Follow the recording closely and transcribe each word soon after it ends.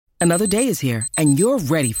Another day is here, and you're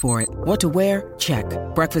ready for it. What to wear? Check.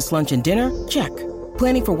 Breakfast, lunch, and dinner? Check.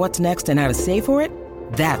 Planning for what's next and how to save for it?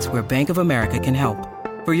 That's where Bank of America can help.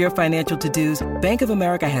 For your financial to-dos, Bank of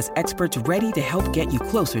America has experts ready to help get you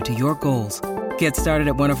closer to your goals. Get started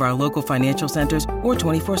at one of our local financial centers or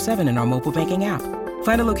 24/7 in our mobile banking app.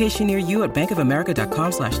 Find a location near you at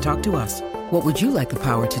bankofamerica.com/talktous. What would you like the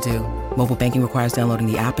power to do? Mobile banking requires downloading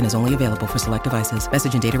the app and is only available for select devices.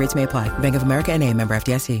 Message and data rates may apply. Bank of America NA, member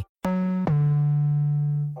FDIC.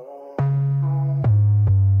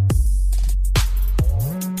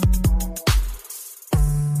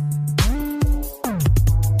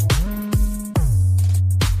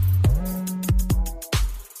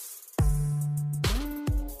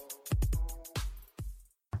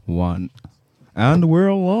 And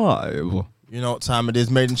we're live. You know what time it is?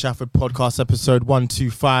 Made in Trafford podcast episode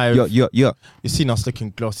 125. Yo. You seen us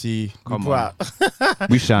looking glossy. Come on.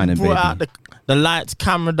 We shining, baby. Brought out the lights,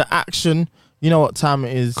 camera, the action. You know what time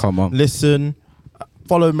it is. Come on. Listen.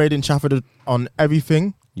 Follow Made in Trafford on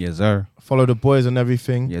everything. Yes, sir. Follow the boys on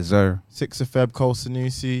everything. Yes, sir. 6th of Feb, Cole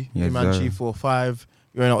Sanusi. Yes, Man sir. G45.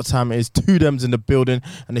 You know what time it is. 2 Dems in the building.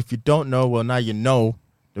 And if you don't know, well, now you know.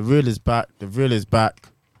 The real is back. The real is back.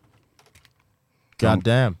 God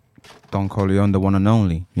damn. Don Corleone, the one and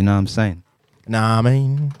only. You know what I'm saying? Nah, I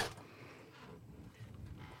mean.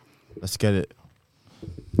 Let's get it.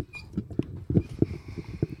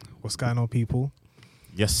 What's going on, people?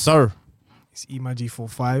 Yes, sir. It's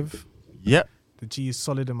EMAG45. Yep. The G is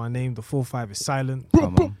solid in my name. The 45 is silent.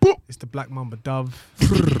 Come on. It's the Black Mamba Dove.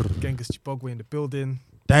 Genghis Chibogwe in the building.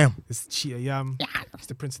 Damn. It's Cheetah Yam. It's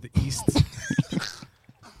the Prince of the East.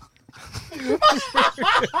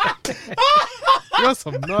 You're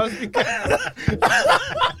some nasty guy.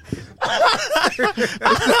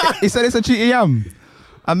 He said it's a cheetah yam.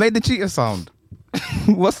 I made the cheetah sound.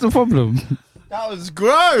 What's the problem? That was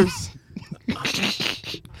gross.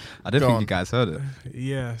 I don't Go think on. you guys heard it.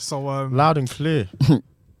 Yeah, so Loud and clear.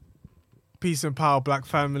 peace and power, Black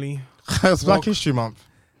family. It's Black History Month.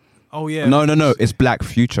 Oh, yeah. No. It's Black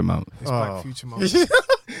Future Month. It's Oh. Black Future Month.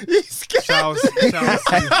 He's scared. Shouts to I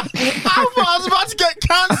thought I was about to get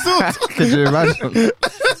cancelled. Could you imagine?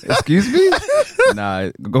 Excuse me? Nah,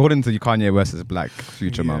 according to Kanye West, it's Black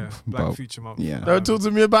Future Month. Black But Future Month. yeah. Don't talk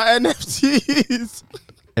to me about NFTs.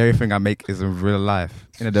 everything I make is in real life.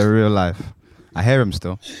 In the real life. I hear him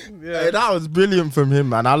still. Yeah. Hey, that was brilliant from him,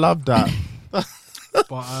 man. I love that.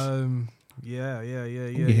 But yeah.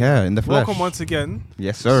 Yeah, in the flesh. Welcome once again.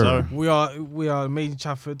 Yes, sir. Sir. We are Made in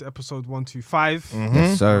Trafford, episode 125. Yes, You know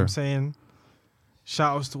what sir. I'm saying,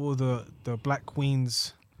 shout outs to all the black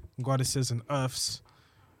queens, goddesses, and earths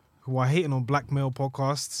who are hating on black male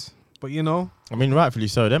podcasts. But you know, I mean, rightfully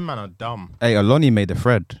so. Them man are dumb. Hey, Aloni made a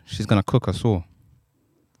thread. She's going to cook us all.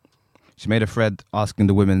 She made a thread asking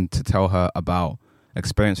the women to tell her about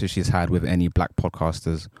experiences she's had with any black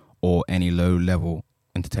podcasters or any low-level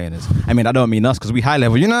entertainers. I mean, I don't mean us because we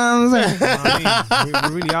high-level, you know what I'm saying?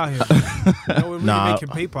 we're really out here. You know, we're really Nah. making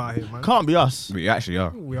paper out here, man. Can't be us. We actually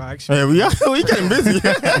are. We are actually. Hey, we getting busy.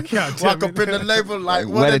 Yeah, Walk up in the label like,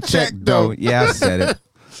 Where what the a check, though. Yeah, I said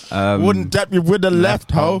it. Wouldn't dap you with the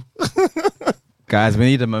left, ho. Guys, we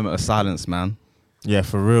need a moment of silence, man. Yeah,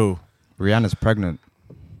 for real. Rihanna's pregnant.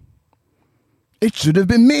 It should have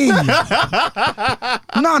been me.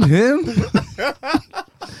 Not him.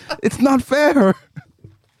 It's not fair.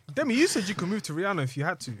 Demi, you said you could move to Rihanna if you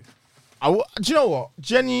had to. Do you know what?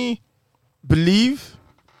 Jenny, believe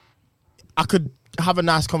I could have a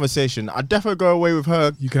nice conversation. I'd definitely go away with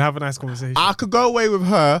her. You can have a nice conversation. I could go away with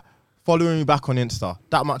her following me back on Insta.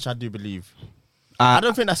 That much I do believe. I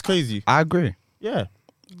don't think that's crazy. I agree. Yeah.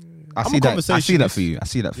 I I'm see a that. I see that conversationist. for you. I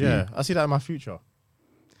see that for Yeah. you. I see that in my future.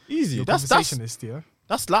 Easy. You're a That's conversationist, yeah?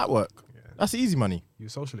 that's light work. That's easy money. You're a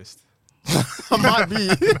socialist. I might be.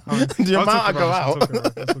 The I'm amount I talking go about- out.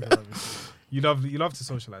 I'm talking about me. You love to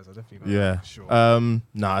socialize, I definitely know. Yeah. Sure.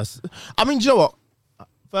 Nah. I mean, do you know what?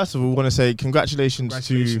 First of all, we want to say congratulations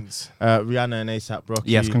Congratulations. to Rihanna and ASAP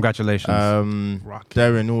Rocky. Yes, congratulations. Rocky.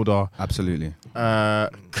 They're in order. Absolutely.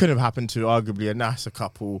 Couldn't have happened to arguably a nicer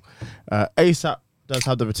couple. ASAP does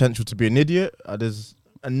have the potential to be an idiot. There's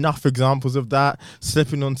enough examples of that.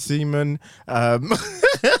 Slipping on semen. Have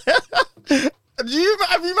you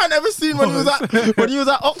man ever seen when he was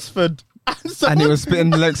at Oxford? And he was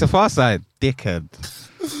spitting the Alexa Farside. Dickhead.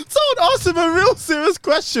 Someone asked him a real serious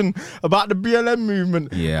question about the BLM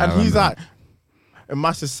movement. Yeah, and I he's like, remember. in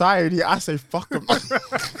my society, I say fuck him.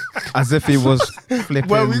 As if he was flipping.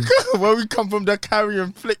 where we come from, they're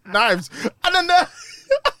carrying flick knives. And then they're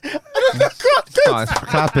Starts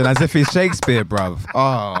clapping as if he's Shakespeare, bruv.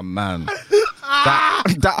 Oh, man.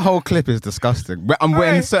 That whole clip is disgusting.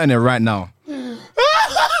 We're inserting it right now.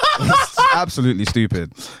 It's absolutely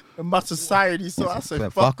stupid. My society, so I say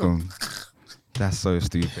But fuck fuck 'em. That's so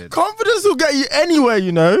stupid. Confidence will get you anywhere,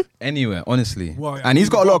 you know. Anyway, honestly. Well, And he's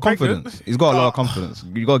got a lot of pregnant? confidence. He's got a lot of confidence.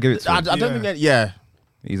 You got to give it to I him. don't think that. Yeah,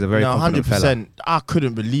 He's a very confident fella. 100%. I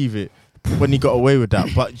couldn't believe it when he got away with that.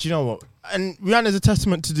 But do you know what? And Rihanna's a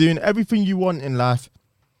testament to doing everything you want in life.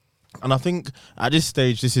 And I think at this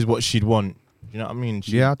stage, this is what she'd want. You know what I mean?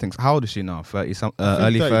 Yeah, I think so. How old is she now? 30 some, I think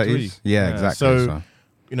early 33. 30s? Yeah, Yeah, exactly. so-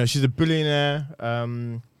 You know, she's a billionaire.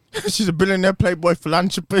 She's a billionaire playboy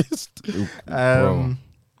philanthropist. Bro.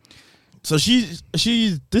 So she's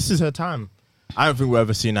this is her time. I don't think we'll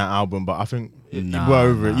ever seen that album, but I think Nah, we're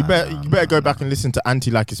over it. You better go back and listen to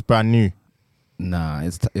Anti like it's brand new. Nah,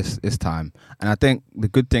 it's time. And I think the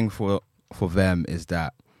good thing for them is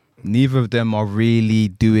that neither of them are really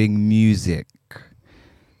doing music.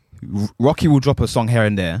 Rocky will drop a song here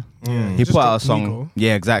and there. He Just put out a dropped song. Nico.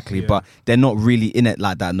 Yeah, exactly. Yeah. But they're not really in it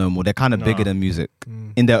like that no more. They're kind of bigger than music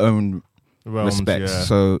in their own Realms, respects. yeah.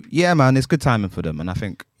 So yeah, man, it's good timing for them, and I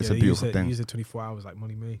think it's a beautiful thing. Use it 24 hours like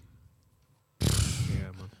Money May. Yeah,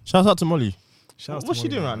 man. Shout out to Molly. Shout out to What's she Molly,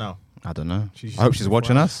 doing man. right now? I don't know. She's I hope she's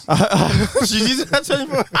watching us She's using that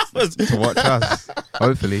 24 hours. to watch us.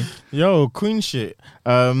 Hopefully, Yo, queen shit.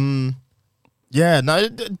 Yeah, no,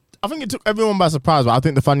 I think it took everyone by surprise, but I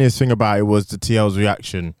think the funniest thing about it was the TL's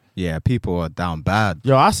reaction. yeah, people are down bad.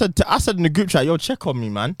 Yo, I said in the group chat, yo, check on me,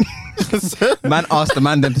 man. Man asked the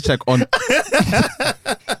man them to check on.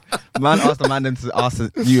 Man asked the man them to ask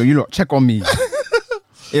you lot check on me.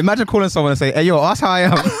 Imagine calling someone and say, "Hey, yo, ask how I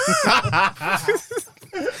am."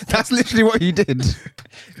 That's literally what you did.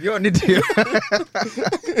 You're an idiot.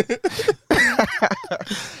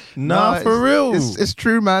 Nah, No, for real. It's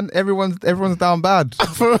true, man. Everyone's down bad.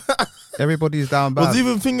 Everybody's down I was bad.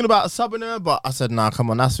 even thinking about subbing her, but I said, nah, come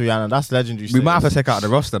on, that's Rihanna. That's legendary. We might have to status. check out the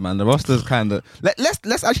roster, man. The roster's kind of.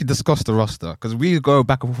 Let's actually discuss the roster because we go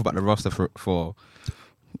back and forth about the roster for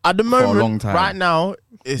At the a moment, long time. right now,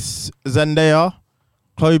 it's Zendaya,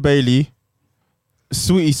 Chloe Bailey,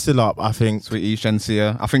 Sweetie's still up, I think. Sweetie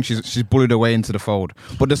Shensia. I think she's bullied her way into the fold.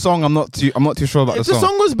 But the song, I'm not too sure about If the the song.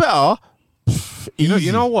 song was better,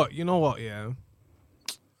 You know what? Yeah.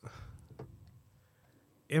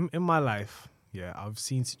 In my life, yeah, I've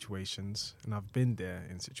seen situations and I've been there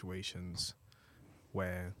in situations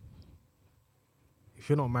where if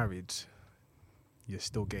you're not married, you're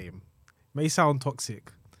still game. May sound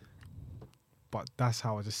toxic, but that's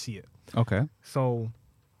how I just see it. Okay. So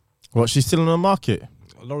What, she's still on the market?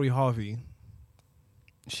 Laurie Harvey,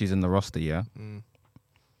 She's in the roster, yeah.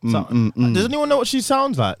 So, does anyone know what she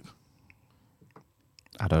sounds like?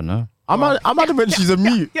 I don't know. I'm adamant she's a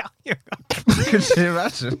mute. yeah. Could you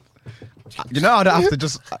imagine? You know,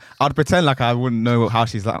 I'd pretend like I wouldn't know how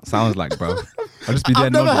she sounds like, bro. I'd just be there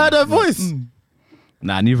I've never nodding. heard her voice.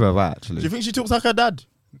 Nah, neither have I, Do actually. you think she talks like her dad?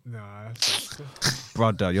 Nah.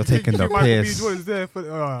 Brother, you're taking the piss.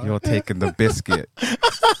 You're taking the biscuit.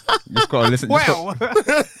 You just gotta listen. Well,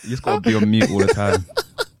 You just gotta be on mute all the time.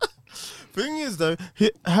 Thing is, though,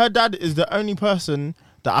 her dad is the only person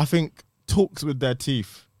that I think talks with their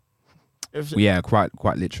teeth. Yeah, quite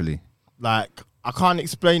literally. Like, I can't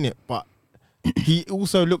explain it, but he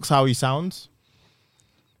also looks how he sounds.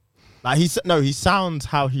 Like, he sounds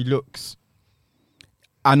how he looks.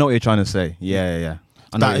 I know what you're trying to say. Yeah.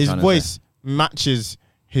 I know what That you're his trying to voice say. matches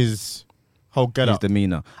his whole His get-up.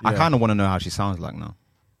 demeanor. I Yeah. kind of want to know how she sounds like now.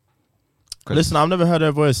 'Cause- Listen, I've never heard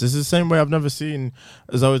her voice. This is the same way I've never seen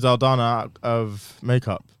Zoe Saldana out of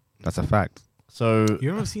makeup. That's a fact. So,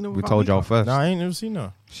 you ever seen her? We without told y'all makeup? first. no, I ain't never seen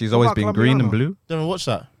her. She's What always about been green and Colombiana? blue. Don't even watch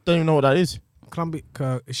that. Don't even know what that is.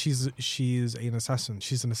 She's an assassin.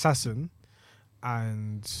 She's an assassin,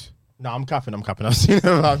 and No, I'm capping. I've seen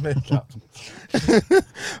her without makeup.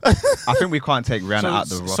 I think we can't take Rihanna out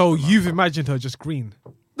the roster. so you've imagined her just green.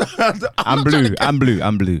 I'm blue.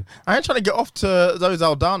 I'm blue. I ain't trying to get off to Zoe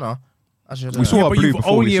Saldana. Actually, We saw her but blue you've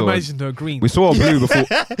before we only saw her. imagined her green. We saw her blue before,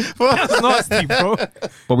 That's nasty, bro.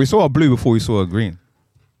 but we saw her blue before we saw her green.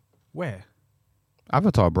 Where?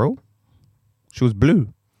 Avatar, bro. She was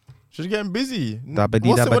blue. She's getting busy. Dabba-dee,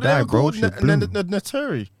 What's it- what dabba-die, they bro. called? She's blue.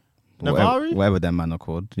 Naturi. Whatever, Navari? whatever them man are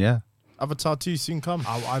called. Yeah. Avatar 2 soon come.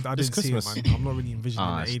 I This didn't see it, Christmas. man. I'm not really envisioning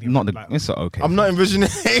Ah, the it's alien. not the. like, It's okay. I'm not envisioning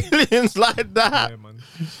aliens like that. yeah, man.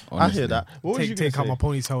 I honestly. hear that. What was you Take out gonna my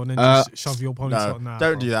say? ponytail and then Uh, just shove your No, ponytail. Nah,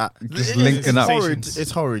 don't bro. do that. Just It's linking up. horrid.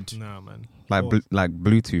 It's horrid. Nah, man. Like Pause. like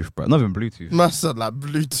Bluetooth, bro. Not even Bluetooth. Must sound like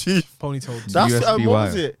Bluetooth. Ponytail. That's USB what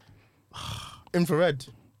was wire. it? Infrared.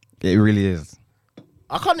 It really is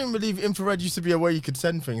I can't even believe infrared used to be a way you could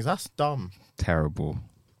send things. That's dumb. terrible.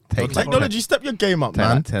 Take Technology, step your game up,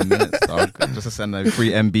 man. 10 minutes, dog. Just to send a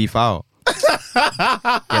free MB file.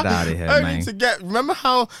 Get out of here, Only man. to get. Remember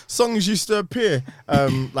how songs used to appear,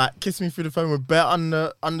 like "Kiss Me Through the Phone" with bare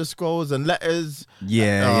underscores and letters.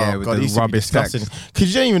 Yeah, with the rubbish text.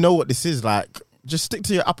 Because you don't even know what this is. Like, just stick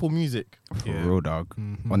to your Apple Music For Yeah. real, dog.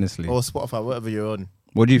 Honestly. or Spotify, whatever you're on.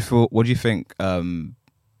 What do you feel? What do you think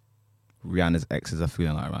Rihanna's exes are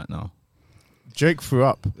feeling like right now? Drake threw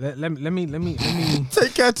up. Let me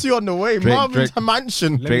Take Care 2 on the way. Drake- Marvin's Drake-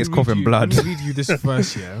 Mansion. let Drake's me read coughing you- blood. Let me read you this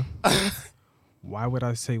verse, yeah. Why would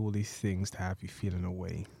I say all these things to have you feeling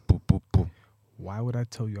away? Boop, boop, boop, Why would I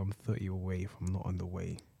tell you I'm 30 away if I'm not on the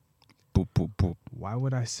way? boop, boop, boop, Why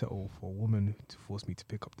would I settle for a woman to force me to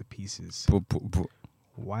pick up the pieces? boop, boop, boop.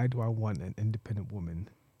 Why do I want an independent woman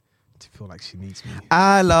to feel like she needs me?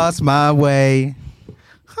 I lost my way.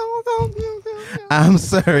 I'm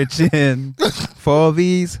searching for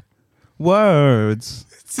these words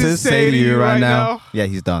to say to you right now. Yeah,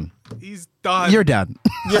 he's done. He's done. You're done.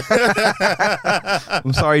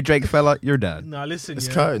 I'm sorry, Drake fella. You're done. Nah, listen, It's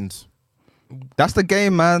yeah. curtains. That's the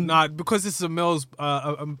game, man. Nah, because this is a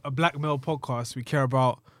black male podcast, we care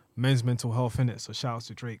about men's mental health in it. So shout out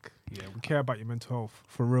to Drake. Yeah, we care about your mental health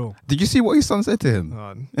for real. Did you see what his son said to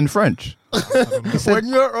him in French? I don't know. When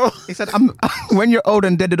you're old. He said, "I'm when you're old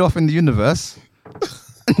and deaded off in the universe."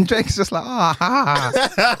 And Drake's just like,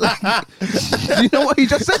 Like, do you know what he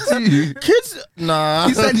just said to you? Kids, nah.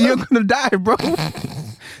 He said, "You're gonna die, bro."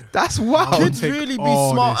 That's wild. Kids- Kids take really be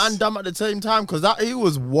all smart this. and dumb at the same time because that he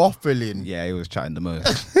was waffling. Yeah, he was chatting the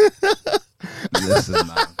most. Listen,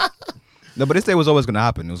 man. No, but this day was always gonna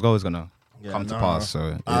happen. It was always gonna come to pass. So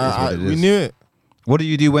it is what it is. We knew it. What do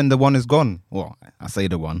you do when the one is gone? Well, I say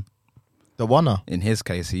the one. The one-er. In his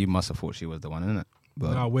case, he must have thought she was the one, innit?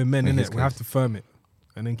 But Nah, we're men in in his it. We have case- to firm it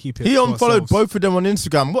and then keep it. He to unfollowed ourselves. both of them on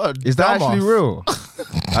Instagram. What a is that dumbass. actually real?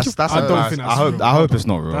 That's I don't embarrassing. think that's I hope real. I hope I it's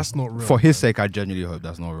not don't- real. that's not real. For his sake, I genuinely hope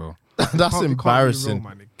that's not real. That's It can't be embarrassing. real,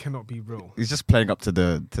 man. It cannot be real. He's just playing up to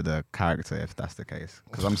the character, if that's the case.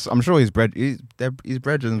 Because I'm sure he's brethren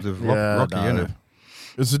with Rocky, no. innit?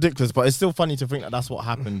 It's ridiculous, but it's still funny to think that that's what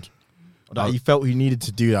happened. That Oh. he felt he needed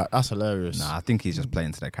to do that. That's hilarious. Nah, I think he's just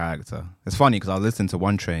playing to their character. It's funny because I was listening to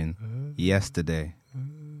One Train yesterday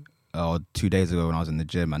or 2 days ago when I was in the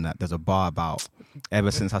gym, and there's a bar about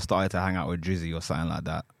ever since I started to hang out with Drizzy or something like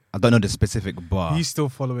that. I don't know the specific bar. He's still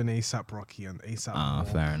following ASAP Rocky and ASAP. Moore.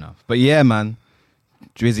 Fair enough. But yeah, man,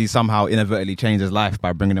 Drizzy somehow inadvertently changed his life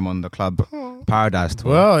by bringing him on the Club Paradise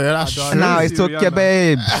tour. Well, yeah, that's I true. And now don't he see took your Rihanna.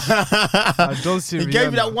 babe. I don't see He gave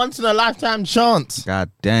you that Rihanna. once in a lifetime chance. God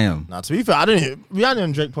damn. Nah, to be fair, I don't. Rihanna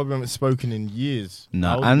and Drake probably haven't spoken in years. I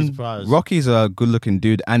No, wouldn't be and surprised. Rocky's a good-looking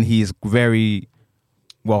dude, and he's very,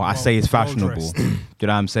 well, I say he's fashionable. well-dressed. Do you know what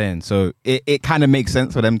I'm saying? So it kind of makes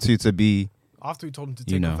sense for them two to be. After we told him to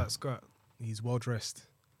You take know. off that skirt, he's well dressed.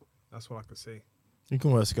 That's what I could say. He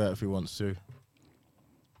can wear a skirt if he wants to.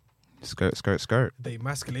 Skirt, skirt, skirt. The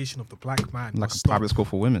emasculation of the black man. Like must a stop. private school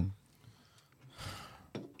for women.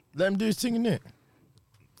 Let him do his thing, innit?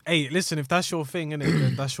 Hey, listen, if that's your thing, innit,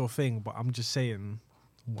 then that's your thing. But I'm just saying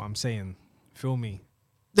what I'm saying. Feel me?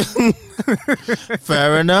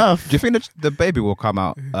 Fair enough. Do you think that the baby will come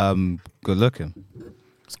out good looking?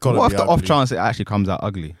 It's gotta What be if the ugly. off chance it actually comes out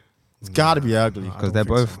ugly? It's gotta be ugly. Nah, I Because don't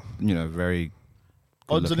they're think both, so. very.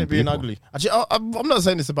 Odds on good-looking it being people. ugly. Actually, I'm not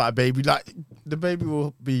saying this about a baby. Like the baby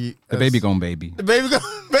will be The baby gone baby. The baby gone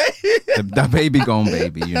baby. The baby gone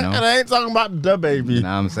baby, you know? And I ain't talking about the baby. You know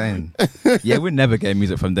what I'm saying? Yeah, we're never getting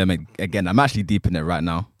music from them again. I'm actually deep in it right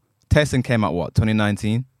now. Testing came out, what,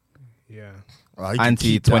 2019? Yeah. Oh, you can Anti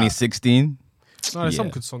keep that. 2016? No, there's some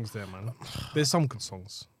Yeah. good songs there, man. There's some good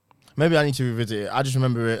songs. Maybe I need to revisit it. I just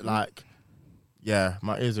remember it like, yeah,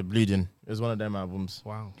 my ears are bleeding. It was one of them albums.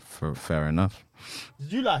 Wow. Fair enough.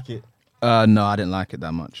 Did you like it? No, I didn't like it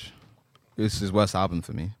that much. It's his worst album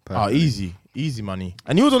for me. Oh, personally. easy money.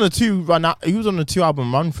 And he was on a He was on a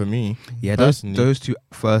 2-album run for me. Yeah, personally. those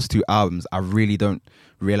first two albums, I really don't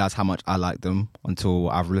realize how much I like them until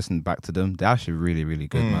I've listened back to them. They're actually really, really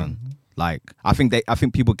good, man. Like, I think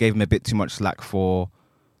people gave him a bit too much slack for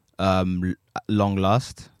Long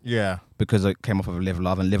Last Yeah. because it came off of Live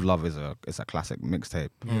Love, and Live Love is a classic mixtape.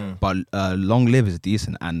 Yeah. But Long Live is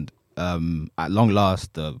decent, and at Long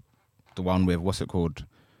Last, the one with what's it called,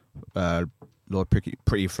 Lord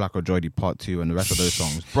Pretty Flacco Joydy Part 2 and the rest of those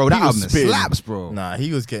songs, bro. That He was album spitting. slaps, bro. Nah,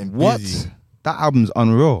 he was getting What? busy. That album's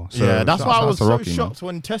unreal. So yeah, that's shout why I out was to so Rocky, man. shocked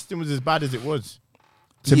when Testing was as bad as it was.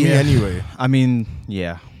 To me, Yeah. anyway. I mean,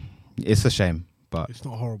 yeah, it's a shame, but It's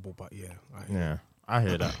not horrible, but yeah. Yeah, I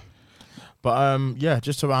hear that. But yeah,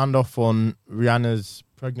 just to round off on Rihanna's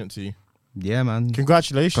pregnancy, Yeah, man.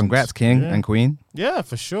 Congratulations. Congrats, King and Queen. Yeah,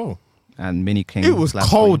 for sure. And Mini King. It was /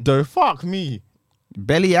 cold Queen. though. Fuck me.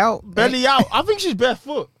 Belly out. Belly out. I think she's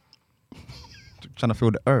barefoot. Trying to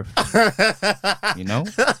feel the earth. You know?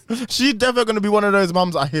 She's definitely going to be one of those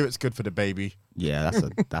mums. I hear it's good for the baby. Yeah,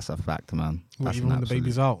 that's a fact, man. Well, That's even an when the absolute-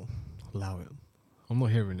 baby's out, allow it. I'm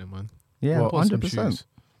not hearing it, man. Yeah, What? Put on some 100%. shoes.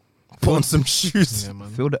 Put on some shoes. Yeah, man.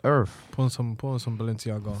 Feel the earth. Put on some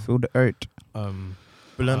Balenciaga. Feel the earth.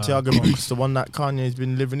 Balenciaga boots, the one that Kanye's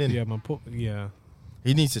been living in. Yeah, man. Yeah.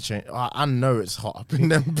 He needs to change. I know it's hot up in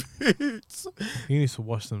them boots. He needs to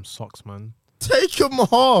wash them socks, man. Take them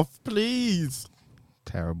off, please.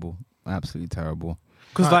 Terrible. Absolutely terrible.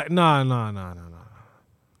 Because like, nah.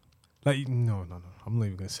 Like, no. I'm not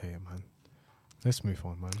even gonna say it, man. Let's move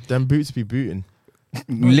on, man. Them boots be booting.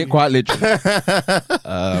 Quite literally.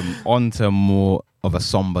 On to more of a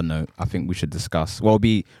somber note, I think we should discuss. Well, it'd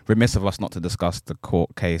be remiss of us not to discuss the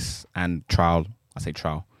court case and trial. I say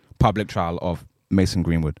trial, public trial of Mason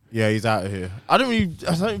Greenwood. Yeah, he's out of here. I don't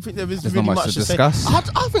think there is There's really not much much to to say. discuss.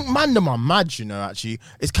 I think Mandem are mad, you know, actually.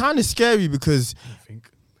 It's kind of scary because, I think.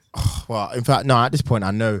 well, in fact, no, at this point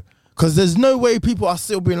I know. Because there's no way people are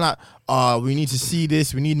still being like, we need to see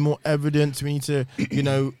this, we need more evidence, we need to,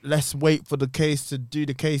 let's wait for the case to do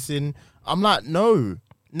the casing. I'm like, no.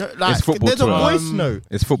 Like, It's football there's a Twitter. voice note.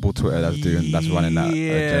 It's football Twitter that's running that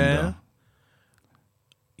agenda.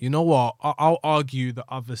 You know what? I'll argue the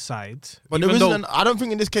other side. But Even there though- isn't. I don't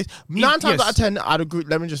think in this case. 9 times yes. out of 10, I'd agree.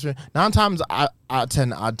 Let me just. 9 times out of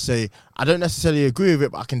 10, I'd say I don't necessarily agree with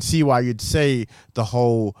it, but I can see why you'd say the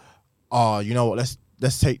whole. You know what?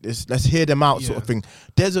 Let's take this. Let's hear them out, sort of thing.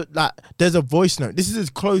 There's a voice note. This is as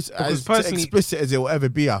close as to explicit as it will ever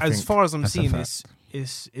be. I think. As far as I'm That's a seeing fact.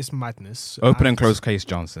 this, it's madness. Open and close case,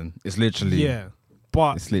 Johnson. It's literally. Yeah,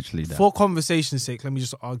 but It's literally that. for conversation's sake, let me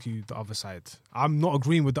just argue the other side. I'm not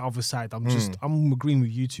agreeing with the other side. I'm agreeing with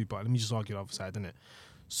you two, but let me just argue the other side, innit?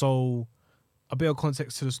 So, a bit of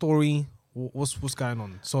context to the story. What's going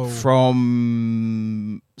on? So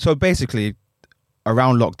So basically,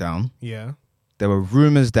 around lockdown, yeah, there were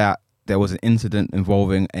rumours that there was an incident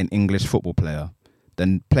involving an English football player.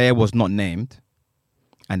 The player was not named,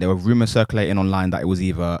 and there were rumours circulating online that it was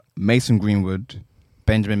either Mason Greenwood,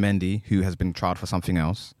 Benjamin Mendy, who has been tried for something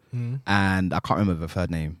else, and I can't remember the third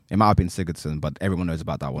name. It might have been Sigurdsson, but everyone knows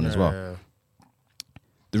about that one as well. Yeah.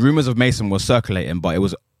 The rumours of Mason was circulating, but it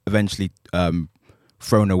was eventually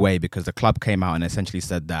thrown away because the club came out and essentially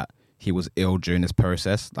said that he was ill during this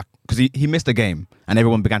process, like because he missed a game, and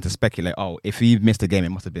everyone began to speculate, oh, if he missed a game, it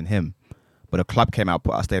must have been him. But the club came out,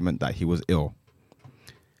 put out a statement that he was ill.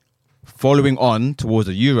 Following on towards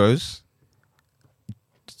the Euros,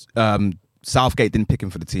 Southgate didn't pick him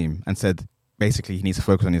for the team and said basically he needs to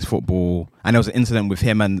focus on his football. And there was an incident with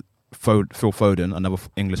him and Phil Foden, another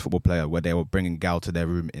English football player, where they were bringing Gal to their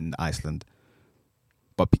room in Iceland.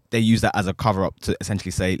 But they used that as a cover-up to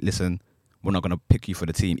essentially say, listen, we're not going to pick you for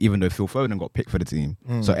the team, even though Phil Foden got picked for the team.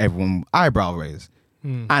 So everyone eyebrow raised.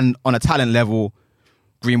 And on a talent level,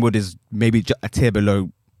 Greenwood is maybe a tier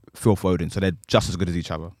below Phil Foden, so they're just as good as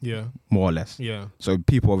each other, yeah, more or less. yeah. So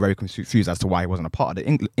people are very confused as to why he wasn't a part of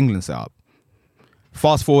the England setup.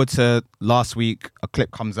 Fast forward to last week, a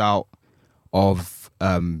clip comes out of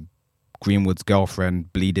Greenwood's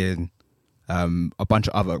girlfriend bleeding, a bunch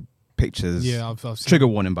of other pictures. Yeah, I've seen Trigger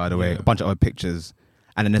warning, by the way. Yeah. A bunch of other pictures.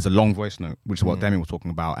 And then there's a long voice note, which is what Demi was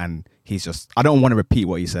talking about. And he's just, I don't want to repeat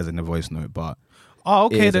what he says in the voice note, but Oh,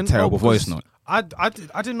 okay, it is then. a terrible because voice note. I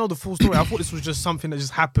didn't know the full story. I thought this was just something that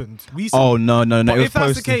just happened recently. Oh, no. But It was if that's the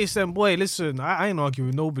posted. case, then boy, listen, I ain't arguing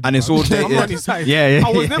with nobody. And it's bro. all I'm dated. not on his side. Yeah.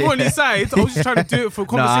 I was never on his side. I was just trying to do it for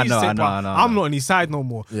No, I conversation's know, sake. I know, but I know, I'm I know. not on his side no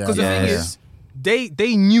more. Yeah. Because the thing Yeah. is,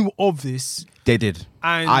 they knew of this. They did.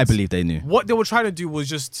 And I believe they knew. What they were trying to do was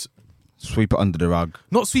just Sweep it under the rug.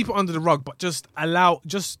 not sweep it under the rug, but just allow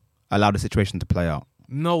Allow the situation to play out.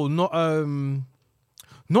 not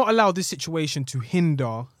allow this situation to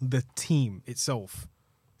hinder the team itself.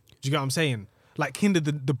 Do you get what I'm saying? Like hinder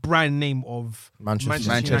the brand name of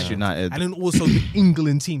Manchester United. and then also the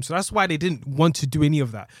England team. So that's why they didn't want to do any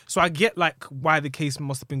of that. So I get like why the case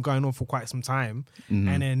must have been going on for quite some time,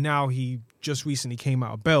 and then now he just recently came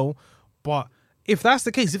out of bail. But if that's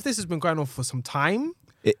the case, if this has been going on for some time,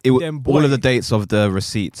 then boy, all of the dates of the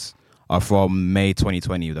receipts are from May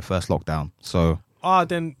 2020, the first lockdown. So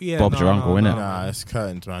then yeah, Bob's your uncle, innit? Nah, it's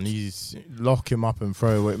curtains, man. He's lock him up and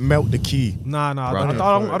throw away. Melt the key. Nah. Right.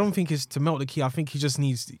 I don't think it's to melt the key. I think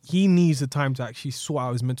he needs the time to actually sort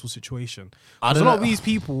out his mental situation. I Because a don't lot know. of these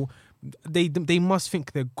people, they must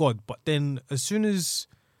think they're God, but then as soon as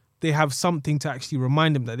they have something to actually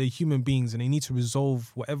remind them that they're human beings and they need to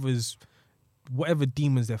resolve whatever's whatever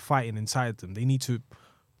demons they're fighting inside them, they need to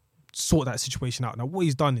sort that situation out. Now, what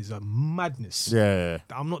he's done is a madness. Yeah.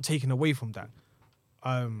 I'm not taking away from that.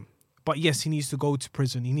 But yes, he needs to go to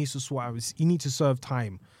prison. He needs to sort out. He needs to serve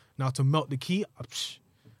time. Now, to melt the key,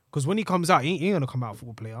 because when he comes out, he ain't gonna come out a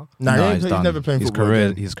football player. He's never playing football.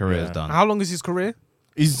 His career is done. How long is his career?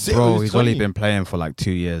 He's only been playing for like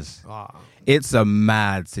 2 years. It's a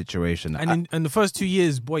mad situation. And in the first 2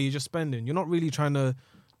 years, boy, you're just spending. You're not really trying to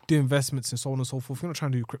do investments and so on and so forth. You're not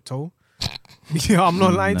trying to do crypto. Yeah, I'm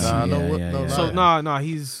not lying to you. So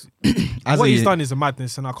he's what he's done is a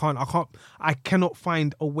madness, and I cannot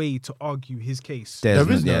find a way to argue his case. This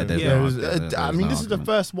is the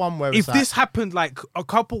first one where if this happened like a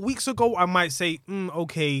couple weeks ago, I might say,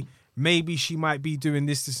 okay, maybe she might be doing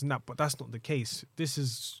this and that, but that's not the case. This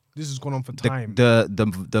has gone on for time.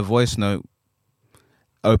 The voice note,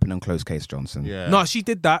 open and close case, Johnson. Yeah. No, she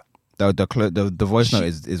did that. The voice note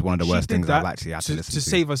is one of the worst things I've actually had to listen to.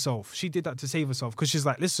 save herself. She did that to save herself because she's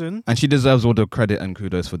like, listen. And she deserves all the credit and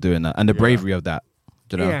kudos for doing that and the bravery of that.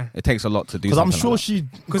 Do you know? Yeah. It takes a lot to do. Because I'm something sure like she's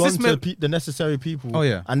gone to the necessary people. Oh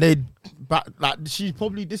yeah. And this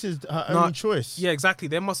is her only choice. Yeah, exactly.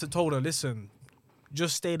 They must have told her, listen,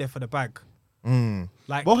 just stay there for the bag.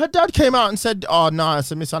 Like, well, her dad came out and said, "Oh no,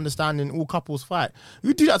 it's a misunderstanding. All couples fight.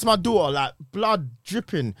 You do that to my daughter, like blood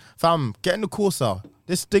dripping, fam. Get in the Corsa.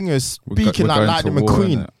 This thing is speaking like Lightning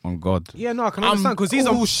McQueen. On God. Yeah, no, I can understand because he's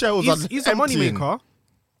a money emptying. maker.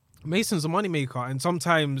 Mason's a money maker, and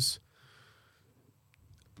sometimes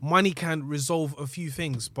money can resolve a few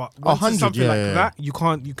things, but once it's something that, you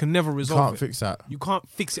can never resolve it. Can't fix that. You can't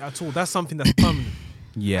fix it at all. That's something that's permanent.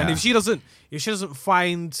 Yeah. And if she doesn't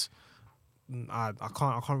find, I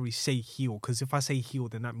can't really say heal, because if I say heal,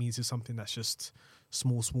 then that means it's something that's just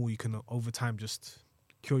small. You can over time just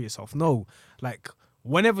cure yourself. No, like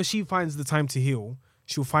whenever she finds the time to heal,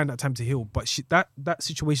 she'll find that time to heal. But that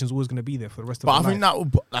situation is always going to be there for the rest of her life.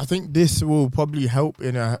 I think this will probably help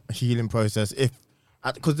in a healing process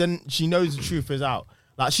because then she knows the truth is out.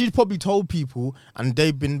 Like she's probably told people, and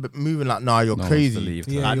they've been moving like, "Nah, you're crazy."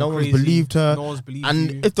 No one's believed her. No one's believed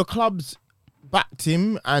and you. if the club's backed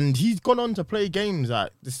him, and he's gone on to play games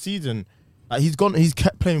like this season, like he's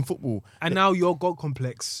kept playing football, and now your God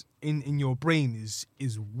complex in your brain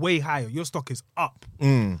is way higher. Your stock is up,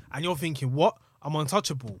 and you're thinking, "What? I'm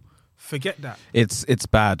untouchable." Forget that. It's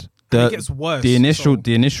bad. It gets worse. The initial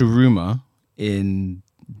rumor in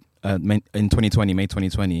May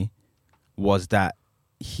 2020 was that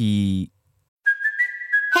he.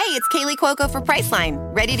 Hey, it's Kaylee Cuoco for Priceline.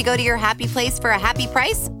 Ready to go to your happy place for a happy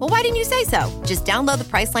price? Well, why didn't you say so? Just download the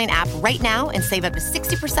Priceline app right now and save up to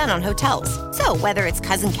 60% on hotels. So whether it's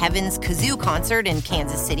Cousin Kevin's Kazoo Concert in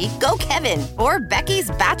Kansas City, go Kevin, or Becky's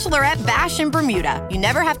Bachelorette Bash in Bermuda, you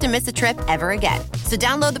never have to miss a trip ever again. So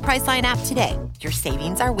download the Priceline app today. Your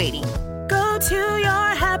savings are waiting. Go to your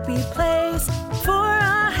happy place for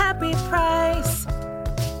a happy price.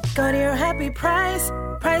 Go to your happy price,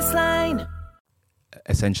 Priceline.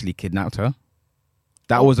 Essentially kidnapped her.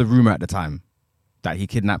 That was a rumor at the time, that he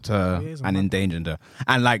kidnapped her and endangered her.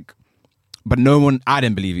 And but I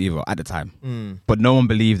didn't believe it either at the time. But no one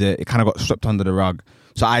believed it. It kind of got swept under the rug.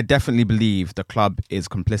 So I definitely believe the club is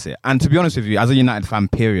complicit. And to be honest with you, as a United fan,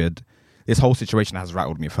 period, this whole situation has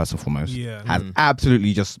rattled me first and foremost. Yeah. Has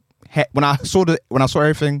absolutely just when I saw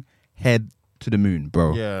everything, head to the moon,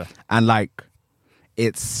 bro. Yeah. And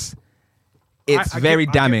it's very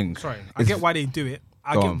damning. I get why they do it.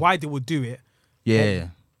 I get why they would do it. Yeah.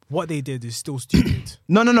 What they did is still stupid.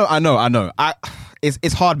 No. I know.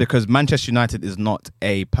 It's hard because Manchester United is not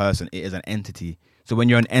a person; it is an entity. So when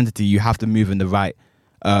you're an entity, you have to move in the right,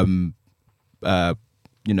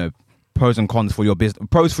 pros and cons for your business.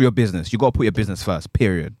 Pros for your business. You got to put your business first.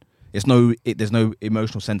 Period. There's no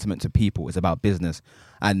emotional sentiment to people. It's about business.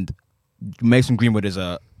 And Mason Greenwood is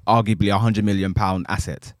arguably £100 million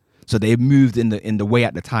asset. So they moved in the way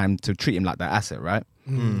at the time to treat him like that asset, right?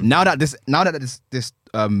 Now that this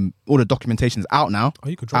all the documentation is out now,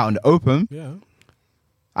 out in the open. Yeah.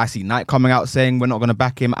 I see Nike coming out saying we're not going to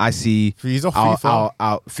back him. I see FIFA.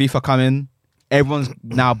 Our FIFA coming. Everyone's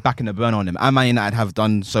now backing the burn on him. And Man United have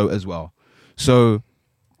done so as well. So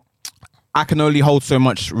I can only hold so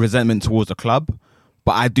much resentment towards the club,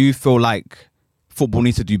 but I do feel like football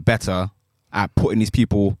needs to do better at putting these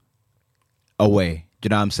people away. Do you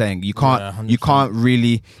know what I'm saying? You can't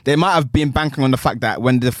really. They might have been banking on the fact that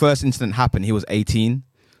when the first incident happened, he was 18.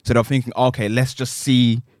 So they're thinking, okay, let's just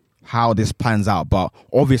see how this plans out. But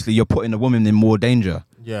obviously, you're putting the woman in more danger.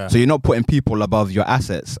 Yeah. So you're not putting people above your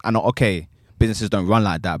assets. And okay, businesses don't run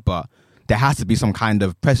like that, but there has to be some kind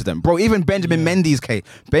of precedent, bro. Even Benjamin Mendy's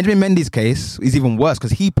case is even worse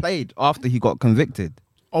because he played after he got convicted.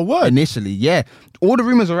 Oh, what? Initially, yeah. All the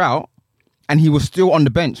rumors are out, and he was still on the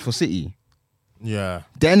bench for City. Yeah.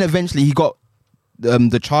 Then eventually he got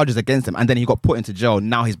the charges against him, and then he got put into jail.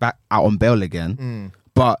 Now he's back out on bail again.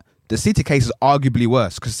 But the City case is arguably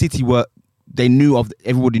worse because City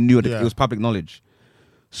everybody knew that it was public knowledge.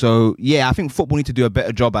 So yeah, I think football need to do a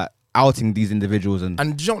better job at outing these individuals. And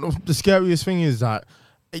do you know what the scariest thing is? That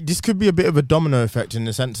this could be a bit of a domino effect in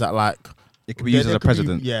the sense that like it could be used as a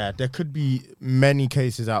precedent. There could be many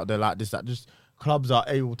cases out there like this that just clubs are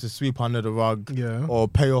able to sweep under the rug or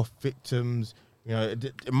pay off victims. You know,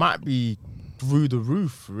 it might be through the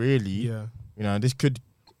roof, really. Yeah. You know, this could.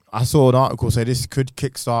 I saw an article say this could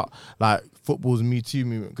kickstart like football's Me Too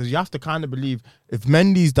movement because you have to kind of believe if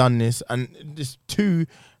Mendy's done this and there's 2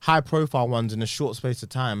 high-profile ones in a short space of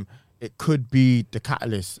time, it could be the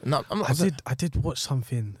catalyst. And I did watch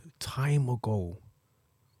something time ago.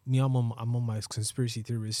 I'm on my conspiracy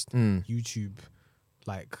theorist YouTube.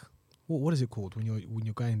 Like, what is it called when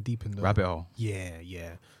you're going deep in the rabbit hole?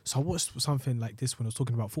 Yeah. So I watched something like this when I was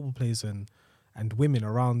talking about football players and women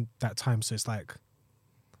around that time. So it's like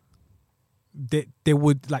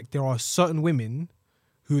there are certain women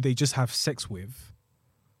who they just have sex with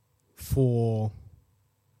for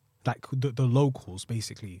like the locals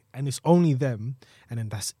basically, and it's only them, and then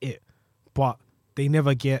that's it. But they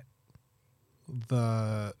never get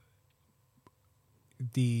the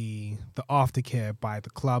aftercare by the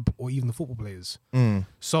club or even the football players.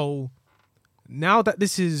 So now that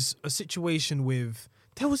this is a situation with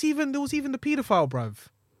there was even the paedophile, bruv.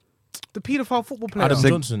 The paedophile football player.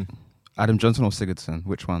 Adam Johnson or Sigurdsson?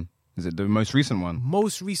 Which one? Is it the most recent one?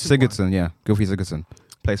 Most recent Sigurdsson, one. Yeah. Gylfi Sigurdsson.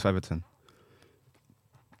 Plays for Everton.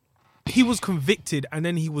 He was convicted and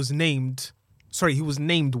then he was named. Sorry, he was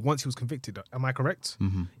named once he was convicted. Am I correct?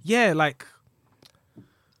 Mm-hmm. Yeah, like,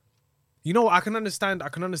 you know, I can understand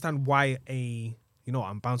why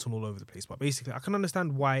I'm bouncing all over the place, but basically I can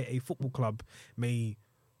understand why a football club may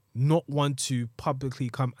not want to publicly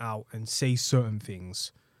come out and say certain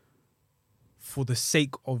things for the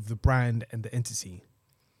sake of the brand and the entity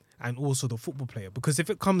and also the football player. Because if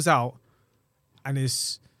it comes out and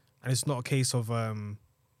it's not a case of the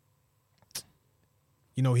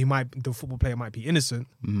football player might be innocent,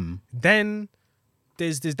 then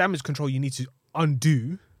there's damage control you need to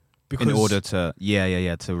undo because in order to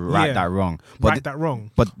to right that wrong.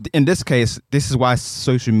 But in this case, this is why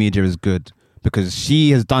social media is good. Because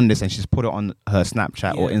she has done this and she's put it on her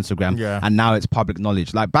Snapchat or Instagram, and now it's public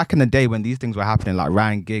knowledge. Like back in the day when these things were happening, like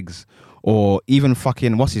Ryan Giggs or even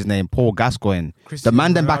fucking what's his name, Paul Gascoigne, the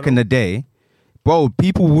man then back in the day, bro,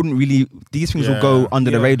 people wouldn't really. These things will go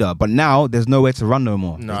under the radar, but now there's nowhere to run no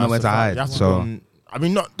more. There's nowhere to hide. So I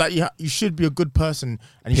mean, not that you should be a good person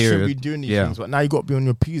and you should be doing these things, but now you got to be on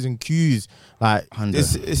your P's and Q's. Like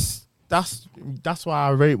that's why I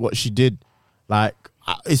rate what she did. Like.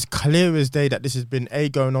 It's clear as day that this has been A,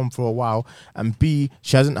 going on for a while, and B,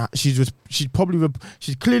 she's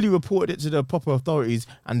clearly reported it to the proper authorities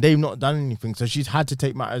and they've not done anything, so she's had to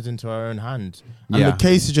take matters into her own hands, and the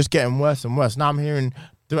case is just getting worse and worse. Now I'm hearing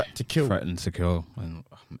threatened to kill. And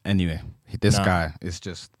anyway, this guy is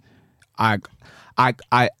just I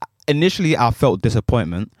initially I felt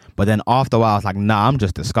disappointment, but then after a while I was like, nah, I'm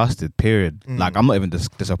just disgusted, period. Like, I'm not even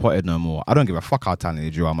disappointed no more. I don't give a fuck how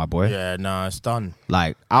talented you are, my boy. Yeah, nah, it's done.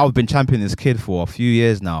 Like, I've been championing this kid for a few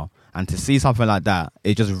years now, and to see something like that,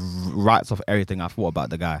 it just writes off everything I thought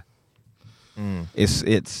about the guy. It's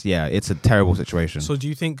a terrible situation. So do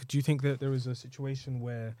you think that there is a situation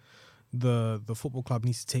where the football club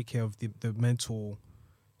needs to take care of the mental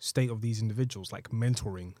state of these individuals, like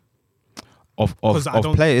mentoring? Of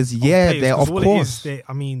players, they're of course. They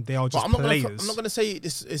are just players. I'm not going to say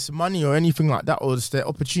it's money or anything like that, or it's the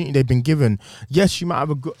opportunity they've been given. Yes, you might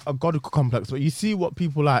have a god complex, but you see what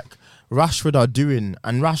people like Rashford are doing,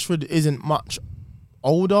 and Rashford isn't much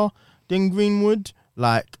older than Greenwood.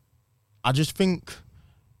 Like, I just think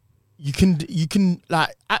you can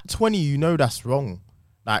like at 20, you know that's wrong.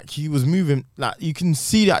 Like, he was moving, like you can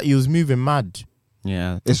see that he was moving mad.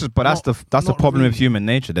 Yeah, it's just, but that's the problem with human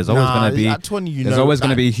nature. There's always going to be at 20, there's always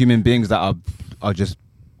going to be human beings that are just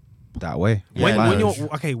that way. When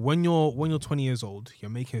you're 20 years old,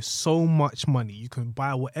 you're making so much money, you can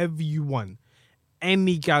buy whatever you want.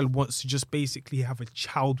 Any gal wants to just basically have a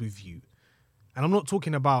child with you, and I'm not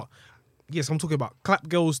talking about. Yes, I'm talking about clap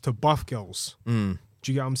girls to buff girls. Do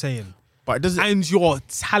you get what I'm saying? But it doesn't. And you're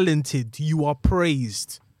talented. You are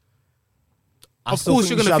praised. Of course,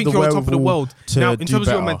 you're going to think you're on top of the world. Now, in terms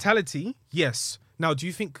of your mentality, yes. Now, do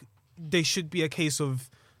you think there should be a case of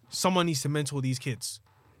someone needs to mentor these kids.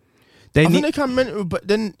 I think they can mentor, but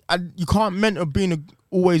then you can't mentor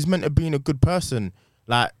always mentor being a good person.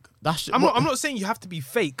 Like that's. I'm not saying you have to be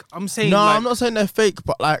fake. I'm saying no, I'm not saying they're fake,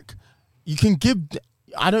 but like you can give.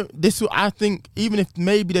 I think even if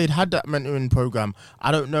maybe they'd had that mentoring program,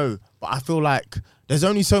 I don't know, but I feel like there's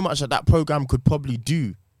only so much that program could probably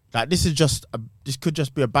do. Like this could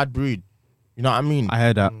just be a bad breed. You know what I mean? I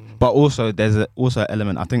heard that, but also there's also an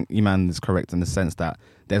element. I think Iman is correct in the sense that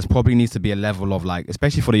there's probably needs to be a level of like,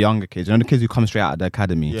 especially for the younger kids, the kids who come straight out of the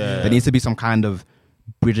academy. Yeah. There needs to be some kind of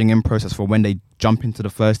bridging in process for when they jump into the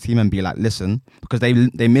first team and be like, listen, because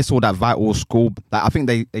they miss all that vital school. Like I think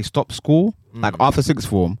they stop school like after sixth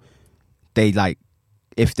form. They like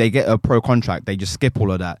if they get a pro contract, they just skip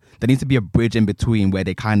all of that. There needs to be a bridge in between where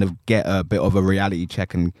they kind of get a bit of a reality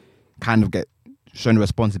check and kind of get shown the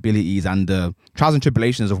responsibilities and the trials and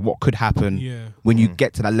tribulations of what could happen when you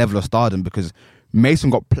get to that level of stardom. Because Mason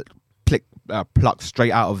got plucked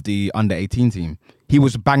straight out of the under-18 team. He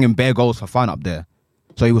was banging bare goals for fun up there.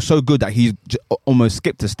 So he was so good that he almost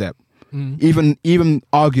skipped a step. Even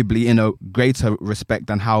arguably in a greater respect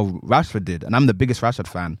than how Rashford did. And I'm the biggest Rashford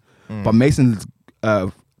fan. But Mason's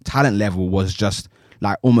talent level was just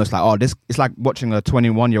like almost like, it's like watching a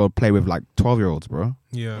 21-year-old play with like 12-year-olds, bro.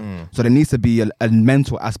 Yeah. So there needs to be a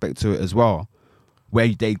mental aspect to it as well, where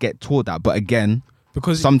they get taught that. But again,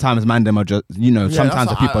 because sometimes them are just, sometimes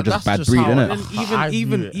the people are just bad breed,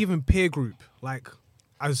 innit? Even peer group, like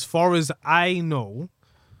as far as I know,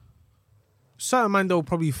 certain man they'll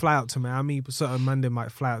probably fly out to Miami, but certain man they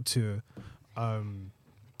might fly out to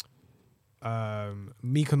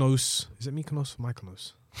Mykonos. Is it Mykonos or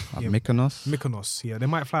Mykonos? Mykonos, yeah. They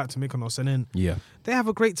might fly out to Mykonos and then they have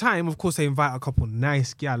a great time. Of course, they invite a couple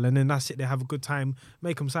nice gal and then that's it. They have a good time,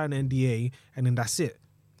 make them sign an NDA and then that's it.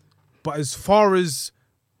 But as far as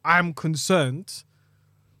I'm concerned,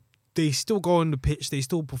 they still go on the pitch, they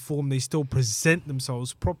still perform, they still present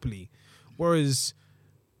themselves properly. Whereas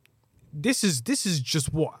this is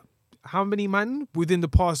just what? How many man within the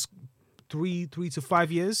past 3 to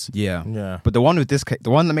 5 years? Yeah. But the one with this, the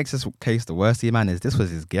one that makes this case the worst, man, is this was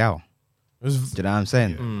his gal. Do you know what I'm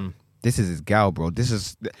saying? Yeah. This is his gal, bro.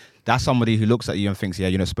 That's somebody who looks at you and thinks, yeah,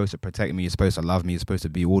 you're not supposed to protect me, you're supposed to love me, you're supposed to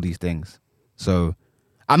be all these things. So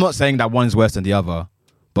I'm not saying that one's worse than the other,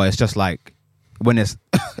 but it's just like when it's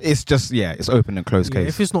just it's open and closed case.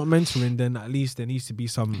 If it's not mentoring, then at least there needs to be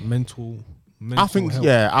some mental I think help.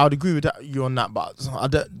 I would agree with you on that, but I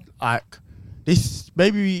don't like this.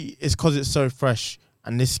 Maybe it's because it's so fresh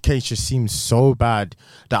and this case just seems so bad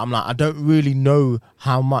that I'm like, I don't really know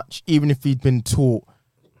how much, even if he'd been taught,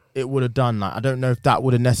 it would have done. Like I don't know if that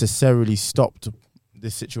would have necessarily stopped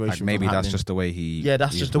this situation. Like maybe that's just the way he. Yeah,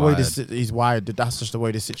 that's just the way he's wired. That's just the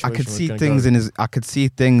way this situation. I could see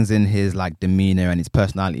things in his like demeanor and his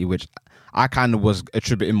personality, which I kind of was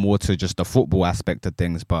attributing more to just the football aspect of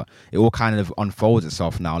things, but it all kind of unfolds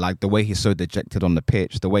itself now. Like the way he's so dejected on the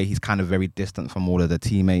pitch, the way he's kind of very distant from all of the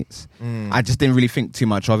teammates. I just didn't really think too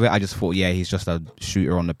much of it. I just thought, he's just a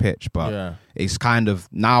shooter on the pitch. But it's kind of,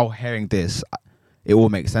 now hearing this, it all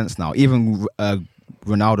makes sense now. Even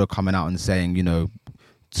Ronaldo coming out and saying,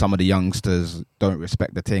 some of the youngsters don't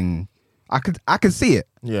respect the thing. I could see it.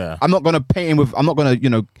 Yeah. I'm not gonna paint him with. I'm not gonna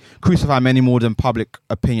crucify him any more than public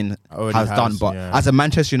opinion has done. But as a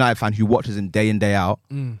Manchester United fan who watches him day in day out,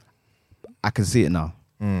 I can see it now,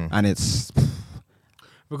 and it's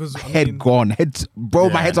because my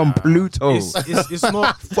head's on Pluto. It's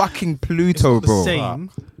not fucking Pluto, it's not the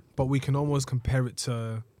same, but we can almost compare it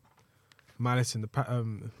to Malice in the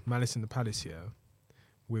Palace here,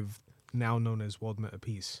 with now known as World Meta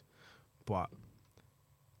Peace, but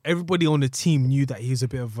everybody on the team knew that he's a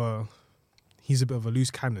bit of a loose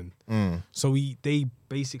cannon. So they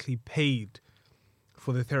basically paid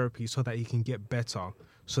for the therapy so that he can get better,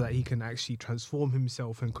 so that he can actually transform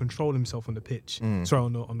himself and control himself on the pitch, on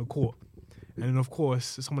the court. And then of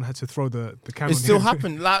course someone had to throw the camera. It still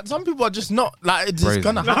happened. Like some people are just not like it's just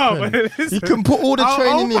gonna happen. You can put all the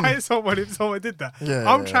training in. I'll fight someone if someone did that.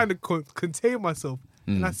 I'm trying to contain myself,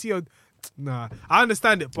 and I see I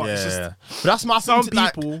understand it, but it's just. But that's my some thing.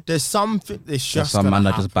 people. Like, there's something. There's just some man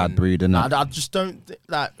that just bad breed, innit? I just don't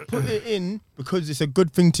put it in because it's a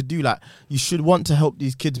good thing to do. Like you should want to help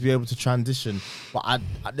these kids be able to transition. But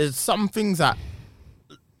there's some things that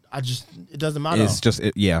it doesn't matter. It's just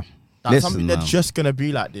Listen, they're just gonna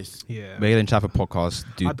be like this. Yeah. Bailey Chafford podcast.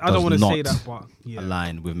 I don't want to say that, but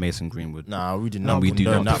align with Mason Greenwood. Nah, we did not. And we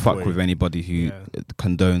do not fuck with anybody who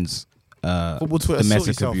condones. Football Twitter sort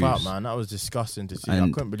yourself out, man. That was disgusting to see. I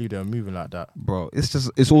couldn't believe they were moving like that, bro.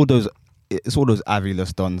 It's all those it's all those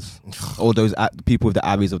Abbey-less dons, all those people with the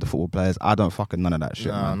Abbeys of the football players. I don't fucking none of that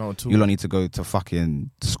shit, man. Not at all. You don't need to go to fucking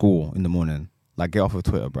school in the morning. Like, get off of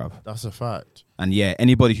Twitter, bruv. That's a fact. And yeah,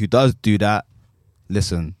 anybody who does do that,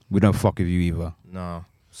 listen, we don't fuck with you either. No.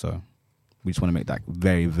 So we just want to make that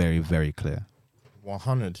very, very, very clear.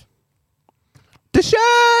 100.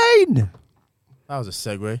 Deshane! That was a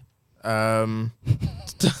segue.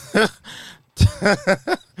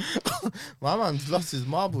 My man's lost his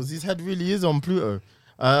marbles. His head really is on Pluto.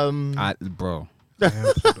 Bro.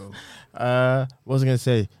 What was I going to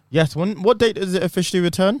say? Yes, what date does it officially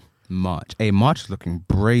return? March. Hey, March is looking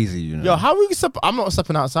brazy, you know. Yo, how are we I'm not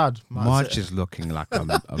stepping outside. March is looking like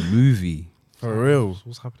a movie. For real.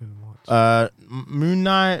 What's happening in March? Moon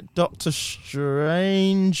Knight, Doctor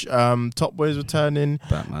Strange, Top Boy's returning,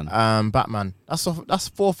 Batman. That's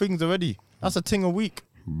 4 things already. That's a thing a week.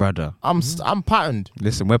 Brother. I'm patterned.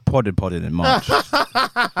 Listen, we're podding in March.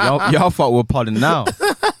 y'all thought we're podding now.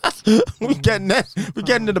 we getting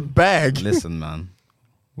to the bag. Listen, man.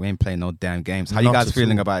 We ain't playing no damn games. How Not you guys at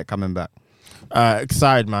feeling all. about it coming back?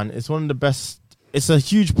 Excited, man. It's one of the best. It's a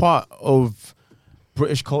huge part of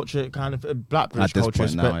British culture, kind of Black British At this culture,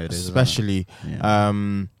 point now, it is, especially. Yeah.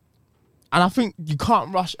 And I think you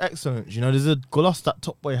can't rush excellence. You know, there's a gloss that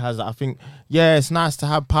Top Boy has that I think, yeah, it's nice to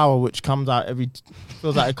have power, which comes out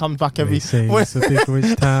feels like it comes back every. They say it's a big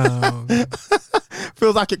rich town.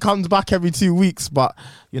 Feels like it comes back every 2 weeks, but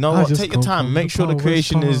you know I what? just Take your come time. from Make the sure the power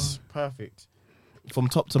creation star. is perfect from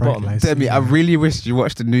top to Bright bottom. lights. Demi, I really wish you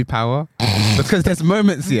watched the new Power because there's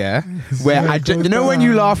moments, where you know when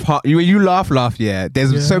you laugh, you laugh, yeah.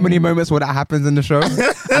 There's so many moments where that happens in the show,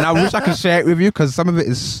 and I wish I could share it with you because some of it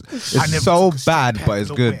is so bad, but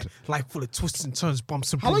it's good. Life full of twists and turns,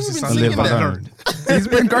 bumps and How long you bruises. been I singing live, I that? learn. He's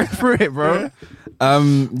been going through it, bro.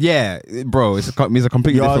 Yeah, bro, it's a completely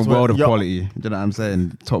Yours different were- world of yo- quality. Do you know what I'm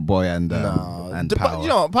saying? Top Boy and But Power. you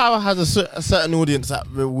know, Power has a certain audience that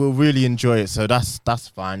will really enjoy it, so that's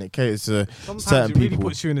fine. It caters to Sometimes certain it really people.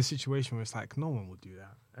 puts you in a situation where it's like no one would do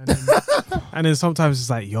that, and then sometimes it's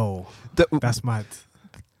like, yo, that's mad.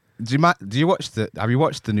 Do you watch have you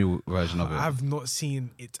watched the new version of it? I've not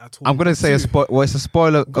seen it at all. I'm gonna say it's a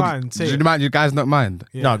spoiler. Go on, say do it. you mind? You guys not mind?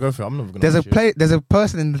 Yeah. No, go for it. I'm never gonna. There's a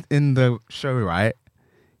person in the show, right?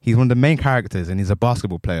 He's one of the main characters, and he's a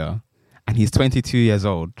basketball player, and he's 22 years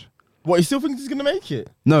old. What, you still think he's gonna make it?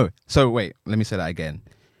 No, so wait, let me say that again.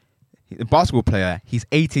 He's a basketball player. He's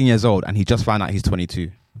 18 years old, and he just found out he's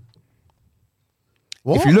 22.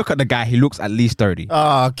 What? If you look at the guy, he looks at least 30.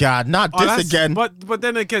 Oh God, not Oh, this again. But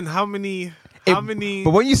then again, how many?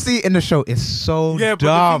 But when you see it in the show, it's so Yeah, but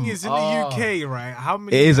dumb. the thing is, in the UK, right? How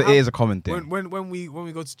many? It is a common thing. When we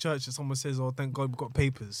go to church and someone says, "Oh, thank God we've got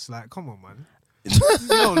papers," like, come on, man. You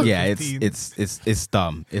don't look Yeah, 15. it's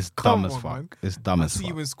dumb. It's Come dumb as on, fuck. man. It's dumb I as see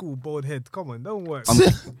fuck. you in school, bald head. Come on, don't work.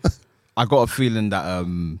 I got a feeling that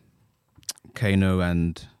Kano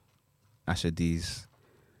and Asha D's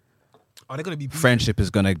Are they gonna be beefing? friendship is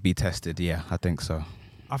gonna be tested. Yeah, I think so.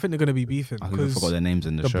 I think they're gonna be beefing. I even forgot their names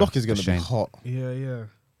in the The show. block is gonna be Shame. hot. Yeah.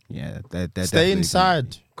 Yeah, they're Stay definitely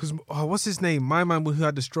inside. Because what's his name? My man who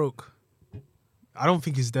had the stroke. I don't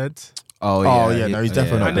think he's dead. Oh Oh, yeah, yeah, no, he's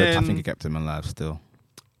definitely not dead. I think he kept him alive still.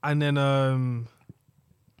 And then I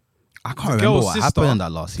can't the remember girl's what sister, happened in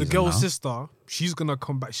that last the season. girl's now. sister, she's gonna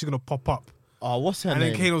come back. She's gonna pop up, Oh, what's her and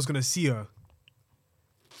name? then Kano's gonna see her.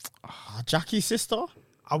 Jackie's sister.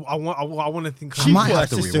 I want to think. She might put her have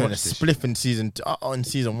to sister in a rewatch this. spliff in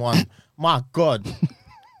season 1. My God,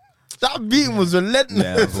 that beating was relentless.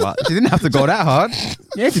 Yeah, it was like- she didn't have to go that hard.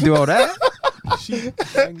 You had to do all that. she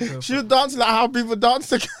banged her. She was dancing like how people dance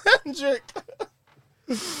to Kendrick.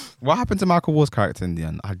 What happened to Michael Ward's character in the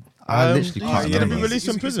end? I literally he's can't gonna be remember. released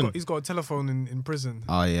from prison. He's got a telephone in prison.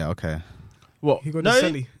 Oh yeah, okay. What? He got No, a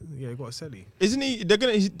celly. Yeah, he got a celly. isn't he?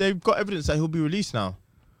 They've got evidence that he'll be released now.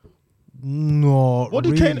 No, What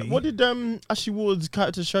did really? What did Ashley Ward's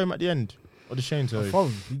character show him at the end? Or the Shane A sorry.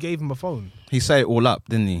 phone. He gave him a phone. He set it all up,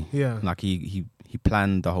 didn't he? Yeah. Like he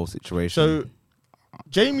planned the whole situation. So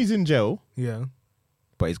Jamie's in jail. Yeah.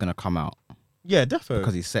 but he's gonna come out Yeah, definitely.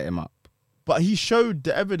 because he set him up. But he showed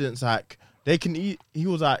the evidence, like they can eat. He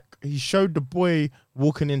was like, he showed the boy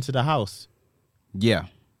walking into the house. Yeah.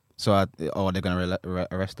 So they're gonna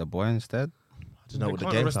arrest the boy instead. I don't know They what the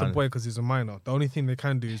can't game arrest plan the is. boy because he's a minor. The only thing they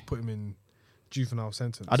can do is put him in juvenile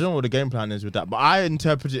sentence. I don't know what the game plan is with that, but I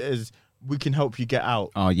interpret it as we can help you get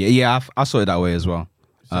out. Oh yeah, I saw it that way as well.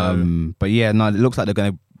 So- But yeah, no, it looks like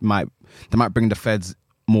they might bring the feds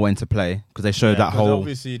more into play because they showed that 'cause whole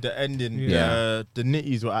obviously the ending, Yeah. the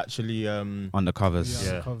nitties were actually undercovers.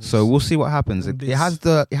 Yeah. covers. So we'll see what happens. And It this- has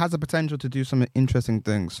the potential to do some interesting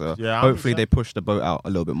things. So Yeah, I'm hopefully they excited. push the boat out a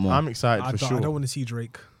little bit more. I'm excited for sure. I don't want to see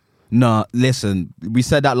Drake. Nah, listen, we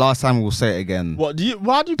said that last time. We'll say it again. Why do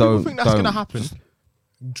people Don't- think that's gonna don't. happen?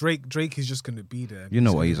 Drake is just gonna be there. You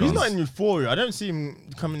know what he's He's on. not in Euphoria. I don't see him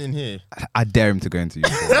coming in here. I dare him to go into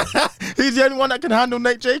Euphoria. He's the only one that can handle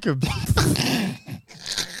Nate Jacobs.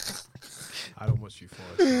 I don't watch you for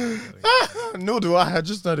it. Nor do I. I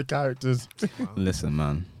just know the characters. Listen,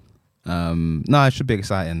 man. No, it should be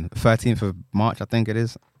exciting. 13th of March, I think it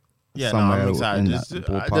is. Yeah, no, Somewhere I'm excited. in There's, that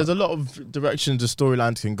ballpark. there's a lot of directions the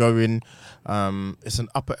storylines can go in. It's an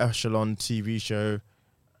upper echelon TV show,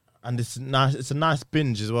 and it's nice. It's a nice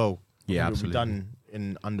binge as well. Yeah, It'll absolutely. be done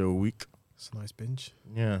in under a week. It's a nice binge.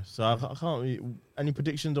 Yeah, so I can't. Really, any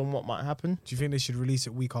predictions on what might happen? Do you think they should release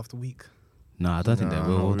it week after week? No, I don't think they Nah,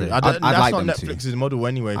 will. not will they? really. I'd That's like not them Netflix's to. model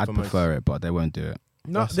anyway. I'd for most. prefer it, but they won't do it.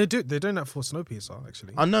 No, they're doing that for Snowpiercer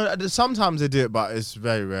actually. I know sometimes they do it, but it's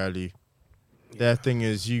very rarely. Their thing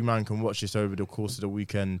is, you man can watch this over the course of the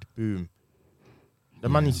weekend. Boom. The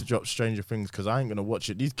man needs to drop Stranger Things because I ain't gonna watch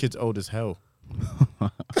it. These kids old as hell.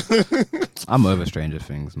 I'm over Stranger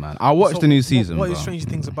Things, man. I'll watch the new season. What is bro. Stranger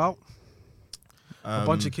Things about? A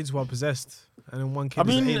bunch of Um, kids who are possessed, and then one kid. I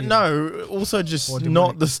is an mean, alien. no. Also, just Or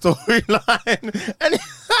not demonic. the storyline. And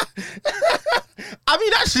I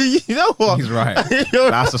mean, actually, you know what? He's right. You're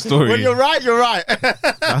That's the story. When you're right, you're right.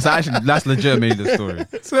 That's legitimately the story.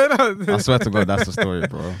 So no, I swear to God, that's the story,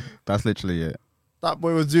 bro. That's literally it. That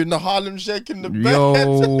boy was doing the Harlem Shake in the bed.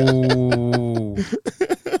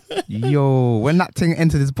 Yo, when that thing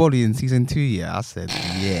entered his body in season 2, yeah, I said,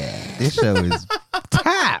 yeah, this show is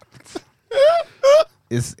tapped.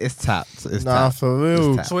 It's tapped. It's Nah, tapped. for real.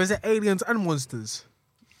 It's tapped. So is it aliens and monsters?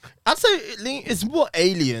 I'd say it's more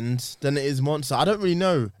aliens than it is monster. I don't really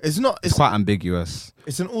know. It's not. It's quite ambiguous.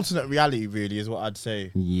 It's an alternate reality, really, is what I'd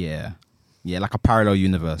say. Yeah, like a parallel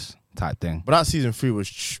universe type thing. But that season 3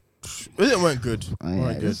 it weren't good. Yeah,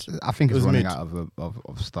 Weren't good. I think It it's was running mid. out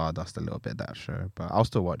of stardust a little bit, that show, but I'll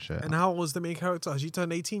still watch it. And how was the main character? Has she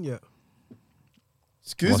turned 18 yet?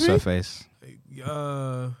 Excuse What's me. her face?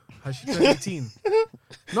 Has she turned 18?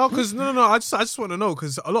 No, because no. I just want to know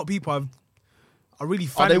because a lot of people are really Are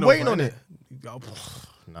fanning they waiting over on it? Oh,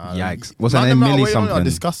 Nah, Yikes. What's her none name? of them Millie are waiting on it are something.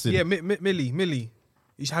 disgusting. Yeah, Millie.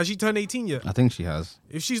 Has she turned 18 yet? I think she has.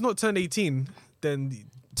 If she's not turned 18, then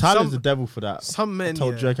Tyler's some- the devil for that. some men. I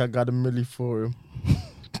told yeah. Drake I got a milli for him.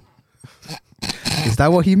 Is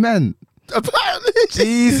that what he meant? Apparently.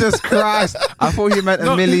 Jesus Christ! I thought you meant a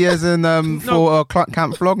milli as in for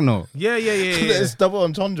Camp Flogno. Yeah. It's double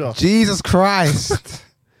entendre. Jesus Christ!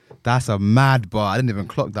 That's a mad bar. I didn't even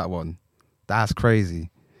clock that one. That's crazy.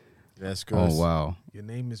 That's gross. Oh wow, Your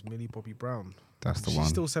name is Millie Bobby Brown. that's the She's one.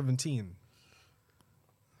 still 17.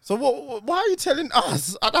 So why are you telling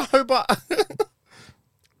us? I don't know, but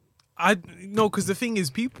No, because the thing is,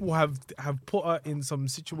 people have put her in some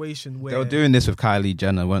situation where They were doing this with Kylie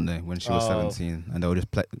Jenner, weren't they, when she was Oh. 17, and they were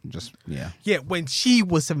just yeah. Yeah, when she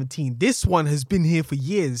was 17. This one has been here for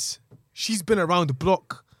years. She's been around the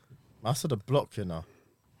block. I said a block, you know.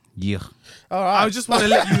 Yeah. All right. I just want to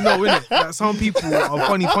let you know, innit, that some people are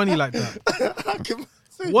funny like that.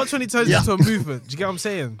 What when it turns into a movement? Do you get what I'm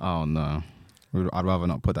saying? Oh no, I'd rather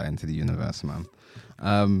not put that into the universe, man.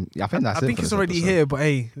 Yeah, I think that's I it. think for it's this already episode. here, but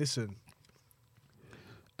hey, listen.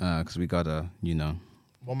 Because we gotta, get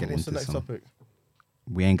What's the into next some. topic?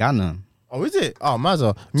 We ain't got none. Oh, is it? Oh,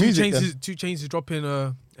 Mazza. Music. then. 2 Chainz is dropping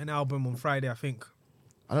an album on Friday, I think.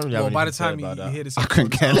 I don't really Well, have by the anything to say time you about that. hear this, I couldn't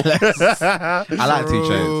care episode, less. I like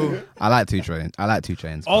 2 Bro. Chainz. I like 2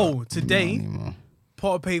 Chainz. Oh, but today- not anymore.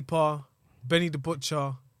 Pot of Paper, Benny the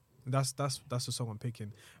Butcher. That's the song I'm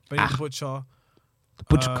picking. Benny the Butcher, The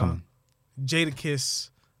butcher uh, coming. Jadakiss,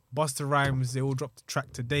 Busta Rhymes. They all dropped the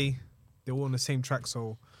track today. They're all on the same track,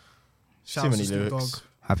 so shout out to many Snoop Dogg. lyrics.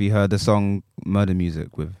 Have you heard the song Murder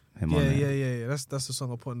Music with him on Yeah, it? yeah. That's the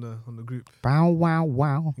song I put on the group. Bow wow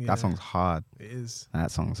wow. Yeah. That song's hard. It is. That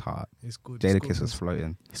song's hard. It's good. Jadakiss was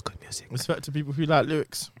floating. It's good music. Respect to people who like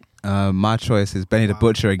lyrics. My choice is Benny the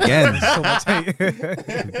Butcher again. So much hate.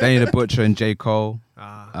 Benny the Butcher and J. Cole.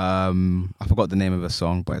 Ah, I forgot the name of the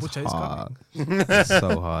song, but it's Butcher is hard. It's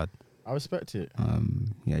so hard. I respect it.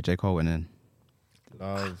 Yeah, J. Cole went in.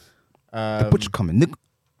 Love. The Butcher coming. Nick.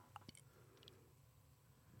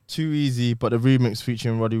 Too Easy, but the remix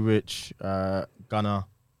featuring Roddy Rich, Gunna,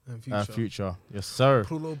 and Future. Yes, sir.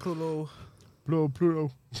 Pluto.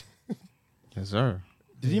 Pluto. Yes, sir.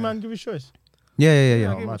 Did he man give his choice? Yeah.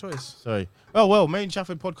 Give him a mad. choice. Sorry. Well, Made in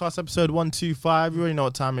Chafford podcast episode 125. You already know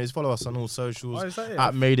what time it is. Follow us on all socials Oh, is that it?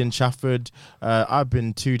 at Made in Chafford. I've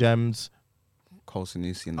been 2 Dems. Cole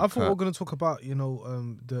Sanusi and I thought we were gonna talk about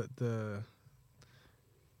the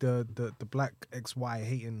black XY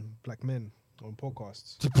hating black men on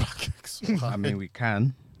podcasts. The Black X. I mean, we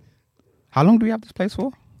can. How long do we have this place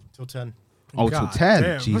for? Till 10. Oh, till God 10.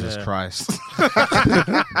 damn. Jesus Yeah. Christ.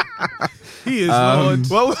 He is Lord.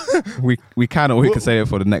 Well, we can, or we can say it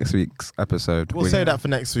for the next week's episode. we'll say that for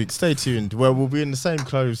next week. Stay tuned. Where we'll be in the same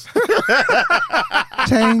clothes.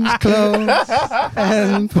 Change clothes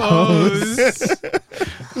and pose.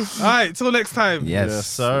 All right, till next time. Yes, Yes,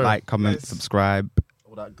 sir. like, comment, Yes. subscribe,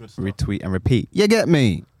 All that good stuff. retweet, and repeat. You get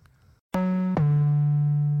me?